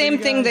still bother you guys? It's the same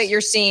thing that you're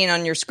seeing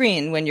on your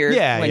screen when you're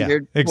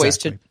voice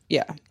to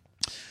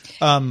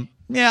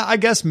I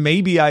guess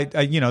maybe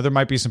there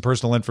might be some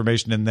personal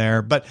information in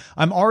there, but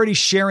I'm already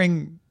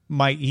sharing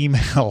my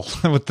email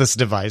with this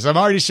device. I'm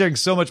already sharing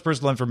so much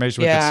personal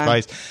information with this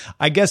device.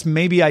 I guess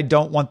maybe I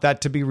don't want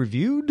that to be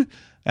reviewed,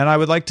 and I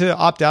would like to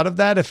opt out of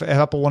that if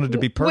Apple wanted to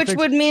be perfect. Which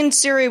would mean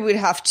Siri would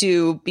have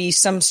to be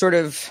some sort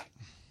of,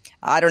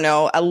 I don't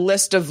know, a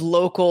list of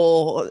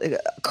local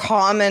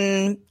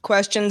common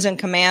questions and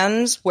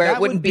commands where that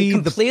it wouldn't be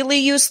completely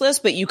useless,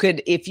 but you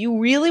could, if you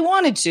really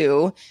wanted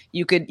to,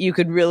 you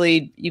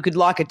could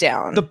lock it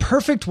down. The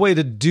perfect way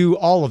to do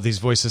all of these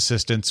voice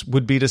assistants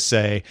would be to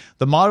say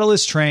the model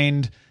is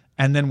trained,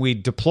 and then we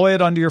deploy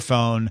it onto your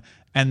phone,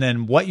 and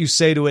then what you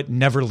say to it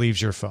never leaves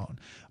your phone.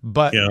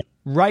 But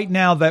right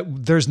now that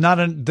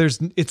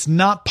it's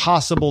not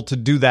possible to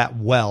do that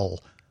well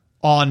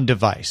on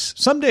device.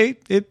 Someday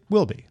it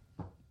will be.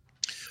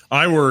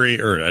 I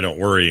don't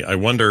worry. I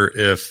wonder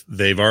if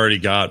they've already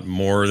got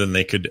more than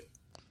they could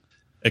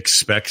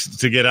expect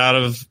to get out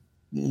of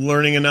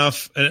learning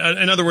enough.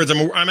 In other words,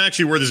 I'm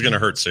actually worried this is going to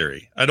hurt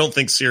Siri. I don't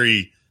think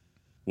Siri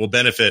will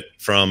benefit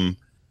from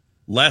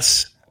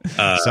less.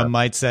 Some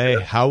might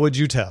say, how would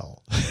you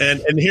tell?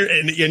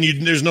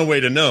 There's no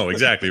way to know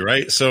exactly,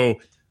 right? So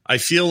I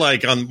feel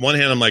like on one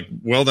hand, I'm like,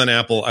 well done,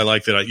 Apple. I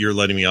like that you're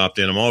letting me opt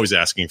in. I'm always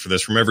asking for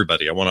this from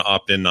everybody. I want to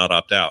opt in, not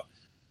opt out.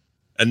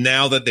 And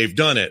now that they've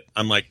done it,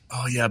 I'm like,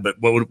 oh, yeah, but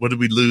what did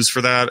we lose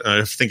for that? And I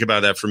have to think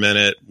about that for a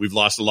minute. We've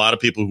lost a lot of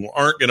people who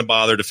aren't going to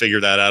bother to figure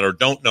that out, or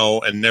don't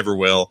know and never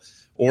will,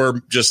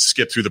 or just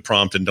skip through the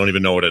prompt and don't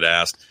even know what it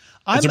asked.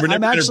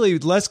 I'm actually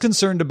less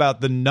concerned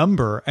about the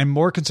number and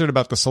more concerned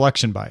about the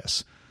selection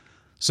bias.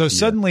 So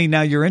suddenly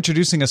now you're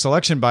introducing a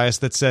selection bias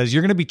that says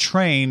you're going to be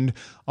trained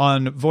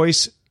on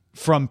voice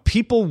from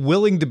people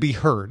willing to be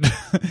heard.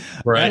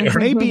 Right.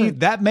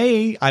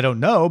 And I don't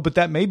know, but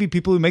that may be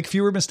people who make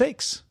fewer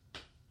mistakes.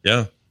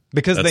 Yeah.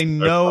 Because they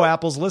know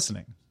Apple's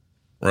listening.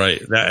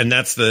 Right.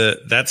 That's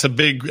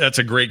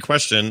a great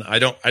question. I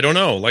don't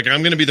know. Like,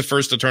 I'm going to be the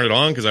first to turn it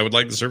on because I would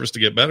like the service to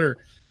get better.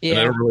 Yeah. And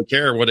I don't really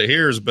care what it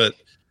hears, but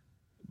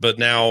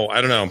now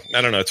I don't know.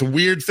 It's a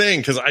weird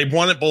thing because I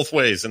want it both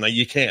ways, and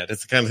you can't.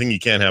 It's the kind of thing you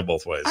can't have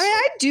both ways.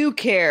 I do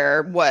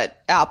care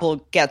what Apple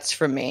gets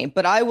from me,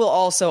 but I will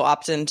also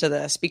opt into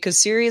this because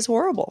Siri is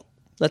horrible.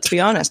 Let's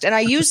be honest. And I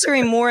use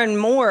Siri more and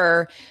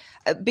more.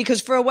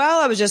 because for a while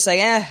I was just like,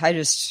 I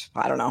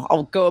don't know.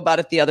 I'll go about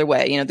it the other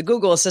way. You know, the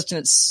Google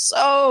Assistant is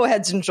so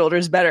heads and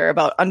shoulders better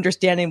about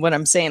understanding what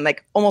I'm saying,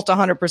 like almost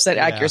 100%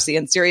 accuracy.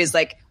 And Siri is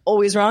like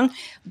always wrong.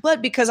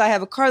 But because I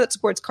have a car that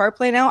supports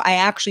CarPlay now, I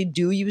actually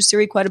do use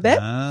Siri quite a bit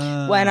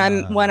when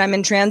I'm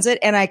in transit.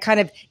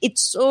 And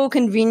it's so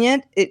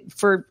convenient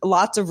for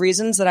lots of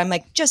reasons that I'm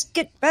like, just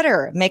get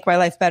better, make my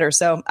life better.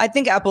 So I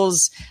think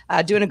Apple's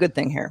doing a good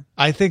thing here.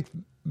 I think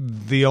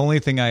the only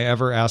thing I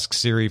ever ask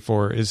Siri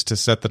for is to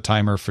set the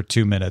timer for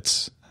 2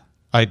 minutes.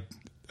 I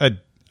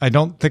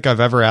don't think I've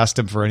ever asked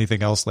him for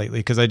anything else lately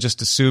because I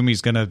just assume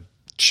he's going to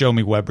show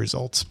me web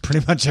results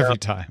pretty much every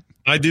time.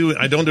 I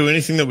don't do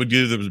anything that would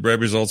give the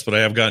web results, but I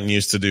have gotten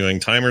used to doing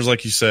timers,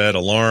 like you said,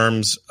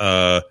 alarms,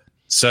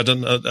 set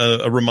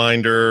a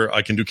reminder.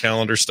 I can do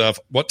calendar stuff.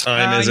 What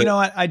time is it? You know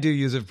what? I do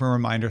use it for a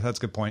reminder. That's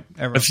a good point.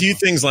 A few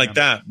things like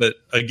that. But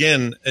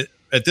again,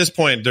 at this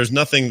point, there's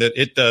nothing that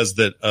it does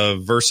that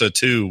Versa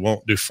 2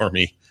 won't do for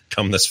me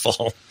come this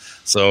fall.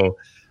 So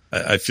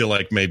I feel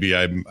like maybe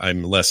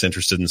I'm less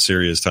interested in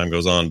Siri as time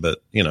goes on,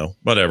 but you know,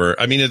 whatever.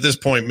 I mean, at this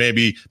point,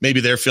 maybe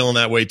they're feeling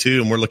that way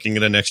too, and we're looking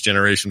at a next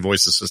generation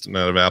voice assistant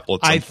out of Apple.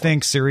 I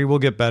think Siri will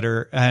get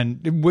better,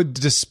 and it would,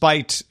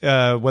 despite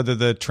whether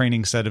the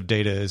training set of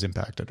data is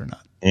impacted or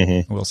not.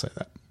 Mm-hmm. We'll say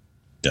that.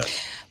 Yeah.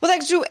 Well,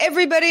 thanks to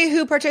everybody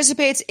who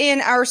participates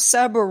in our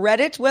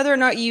subreddit. Whether or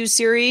not you use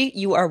Siri,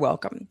 you are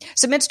welcome.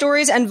 Submit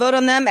stories and vote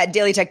on them at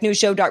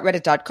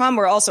dailytechnewsshow.reddit.com.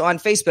 We're also on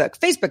Facebook,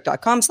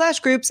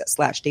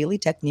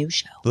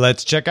 facebook.com/groups/dailytechnewsshow.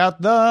 Let's check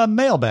out the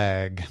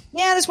mailbag.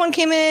 Yeah, this one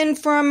came in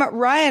from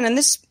Ryan, and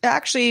this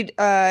actually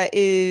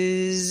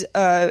is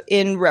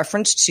in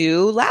reference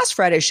to last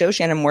Friday's show.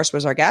 Shannon Morse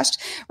was our guest.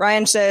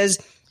 Ryan says,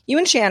 you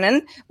and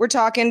Shannon were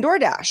talking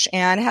DoorDash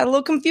and had a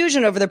little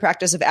confusion over the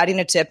practice of adding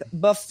a tip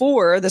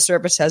before the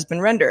service has been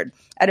rendered.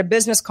 At a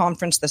business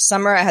conference this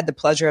summer, I had the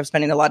pleasure of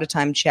spending a lot of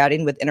time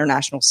chatting with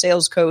international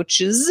sales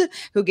coaches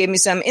who gave me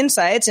some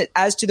insights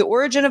as to the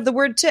origin of the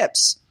word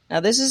tips. Now,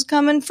 this is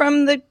coming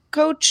from the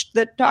coach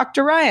that talked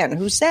to Ryan,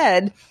 who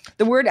said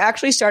the word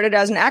actually started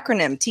as an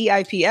acronym,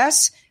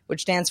 TIPS,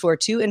 which stands for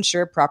to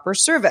ensure proper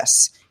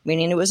service,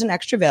 meaning it was an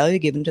extra value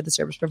given to the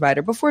service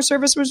provider before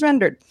service was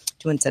rendered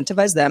to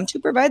incentivize them to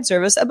provide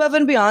service above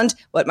and beyond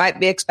what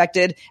might be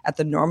expected at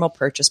the normal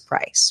purchase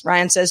price.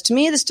 Ryan says, to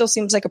me, this still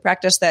seems like a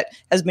practice that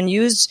has been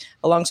used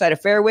alongside a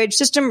fair wage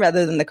system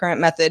rather than the current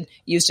method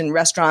used in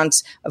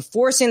restaurants of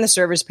forcing the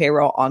service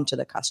payroll onto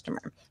the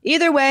customer.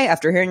 Either way,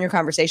 after hearing your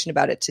conversation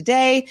about it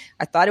today,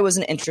 I thought it was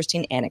an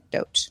interesting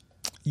anecdote.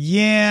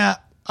 Yeah,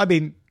 I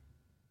mean,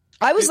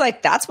 I was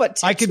like, that's what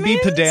tips I could be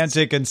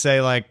pedantic and say,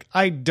 like,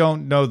 I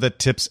don't know that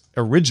tips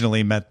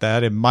originally meant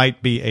that. It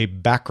might be a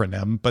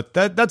backronym, but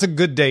that's a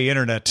good day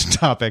internet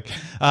topic.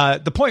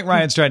 The point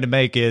Ryan's trying to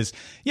make is,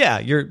 yeah,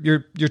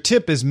 your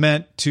tip is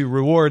meant to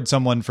reward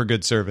someone for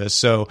good service.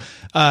 So,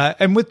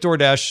 and with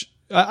DoorDash,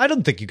 I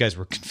don't think you guys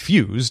were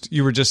confused.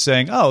 You were just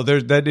saying, oh,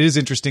 that is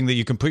interesting that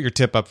you can put your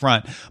tip up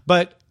front.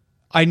 But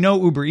I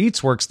know Uber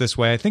Eats works this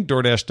way. I think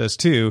DoorDash does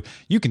too.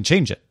 You can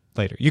change it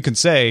later. You can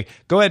say,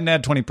 go ahead and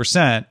add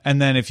 20%. And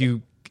then if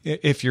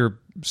your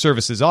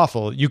service is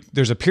awful,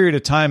 there's a period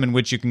of time in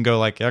which you can go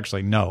like,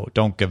 actually, no,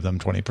 don't give them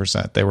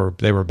 20%.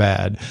 They were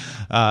bad.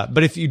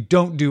 But if you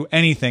don't do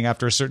anything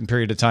after a certain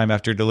period of time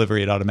after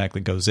delivery, it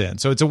automatically goes in.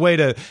 So it's a way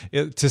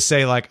to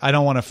say like, I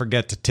don't want to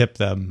forget to tip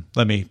them.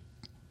 Let me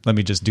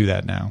just do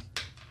that now.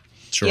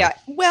 Sure. Yeah.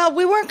 Well,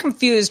 we weren't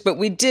confused, but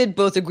we did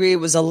both agree it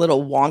was a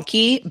little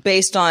wonky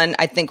based on,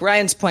 I think,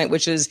 Ryan's point,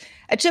 which is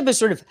a tip is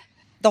sort of,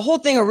 the whole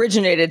thing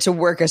originated to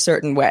work a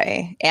certain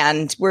way,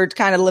 and we're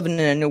kind of living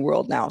in a new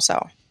world now.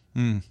 So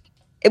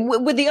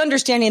with the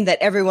understanding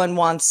that everyone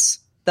wants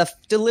the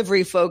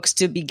delivery folks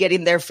to be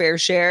getting their fair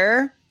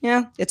share,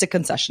 yeah, it's a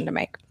concession to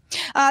make.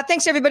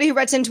 Thanks to everybody who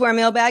writes into our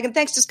mailbag, and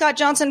thanks to Scott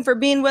Johnson for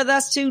being with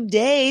us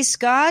today.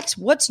 Scott,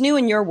 what's new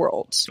in your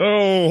world?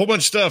 Oh, a whole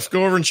bunch of stuff.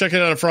 Go over and check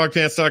it out at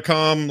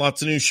frogpants.com.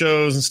 Lots of new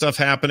shows and stuff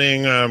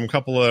happening. A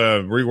couple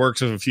of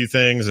reworks of a few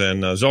things,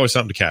 and there's always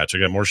something to catch. I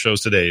got more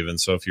shows today even.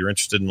 So if you're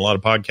interested in a lot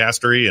of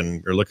podcastery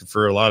and you're looking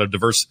for a lot of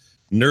diverse,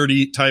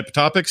 nerdy type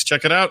topics,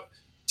 check it out.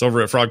 It's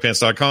over at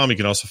frogpants.com. You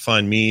can also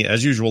find me,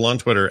 as usual, on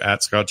Twitter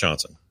at Scott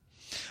Johnson.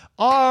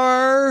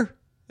 Our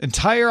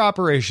entire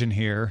operation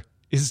here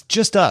is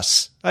just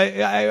us.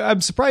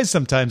 I'm surprised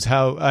sometimes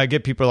how I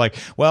get people like,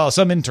 well,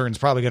 some intern's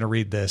probably going to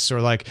read this,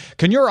 or like,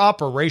 can your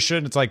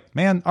operation? It's like,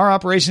 man, our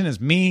operation is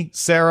me,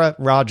 Sarah,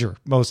 Roger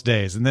most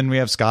days. And then we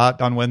have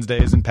Scott on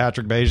Wednesdays and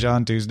Patrick Beja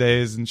on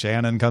Tuesdays, and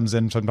Shannon comes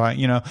in sometimes,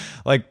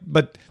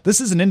 but this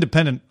is an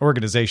independent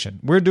organization.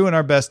 We're doing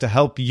our best to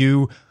help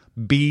you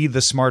be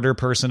the smarter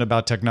person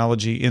about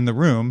technology in the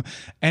room.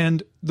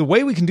 And the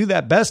way we can do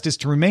that best is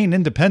to remain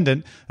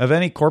independent of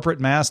any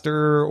corporate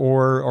master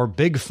or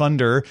big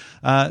funder.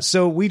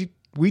 So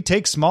we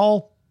take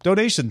small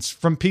donations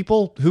from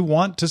people who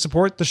want to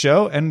support the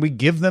show, and we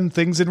give them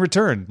things in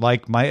return,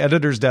 like my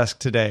editor's desk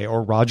today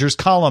or Roger's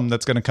column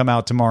that's going to come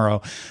out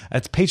tomorrow.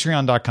 That's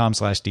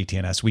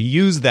patreon.com/DTNS. We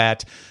use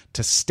that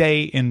to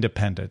stay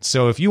independent.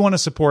 So if you want to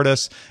support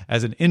us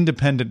as an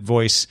independent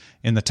voice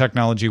in the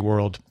technology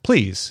world,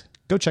 please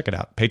go check it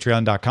out.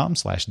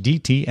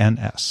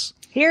 Patreon.com/DTNS.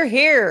 Hear,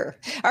 hear.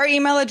 Our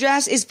email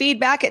address is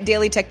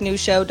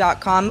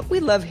feedback@dailytechnewsshow.com. We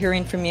love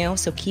hearing from you,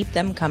 so keep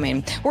them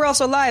coming. We're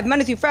also live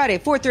Monday through Friday,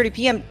 4:30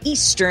 p.m.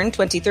 Eastern,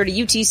 2030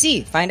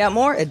 UTC. Find out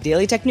more at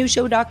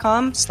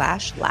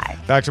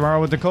dailytechnewsshow.com/live. Back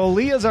tomorrow with Nicole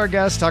Lee as our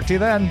guest. Talk to you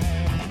then.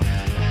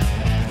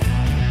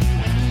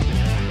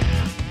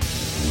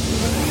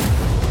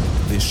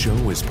 This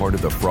show is part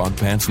of the Frog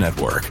Pants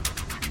Network.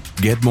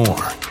 Get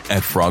more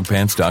at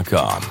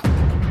frogpants.com.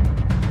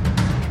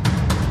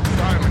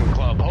 Diamond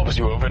Club hopes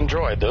you have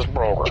enjoyed this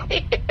program.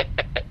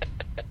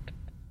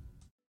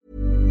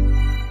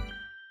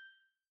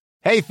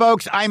 Hey,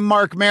 folks, I'm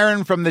Mark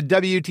Maron from the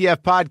WTF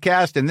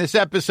Podcast, and this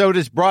episode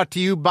is brought to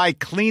you by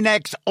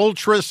Kleenex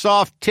Ultra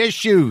Soft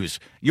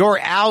Tissues, your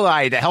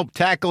ally to help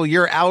tackle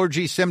your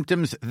allergy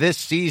symptoms this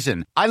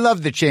season. I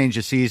love the change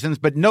of seasons,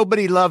 but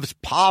nobody loves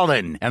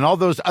pollen and all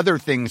those other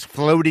things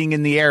floating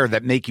in the air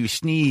that make you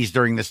sneeze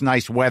during this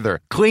nice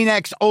weather.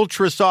 Kleenex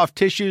Ultra Soft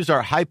Tissues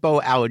are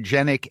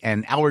hypoallergenic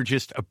and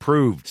allergist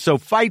approved, so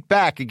fight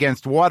back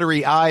against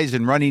watery eyes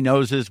and runny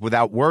noses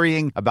without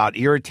worrying about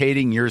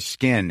irritating your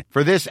skin.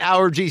 For this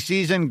allergy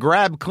season,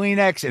 grab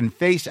Kleenex and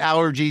face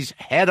allergies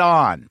head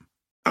on.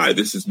 Hi,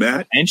 this is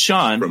Matt and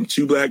Sean from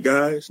Two Black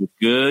Guys with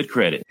Good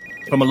Credit.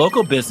 From a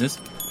local business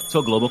to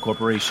a global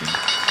corporation.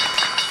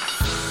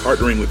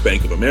 Partnering with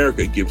Bank of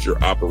America gives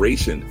your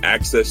operation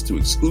access to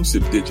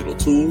exclusive digital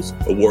tools,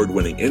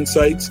 award-winning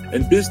insights,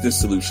 and business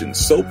solutions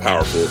so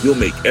powerful you'll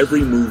make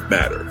every move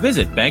matter.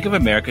 Visit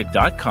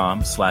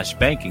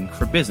bankofamerica.com/banking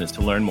for business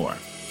to learn more.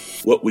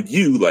 What would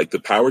you like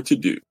the power to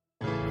do?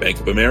 Bank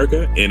of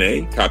America,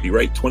 N.A.,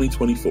 copyright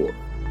 2024.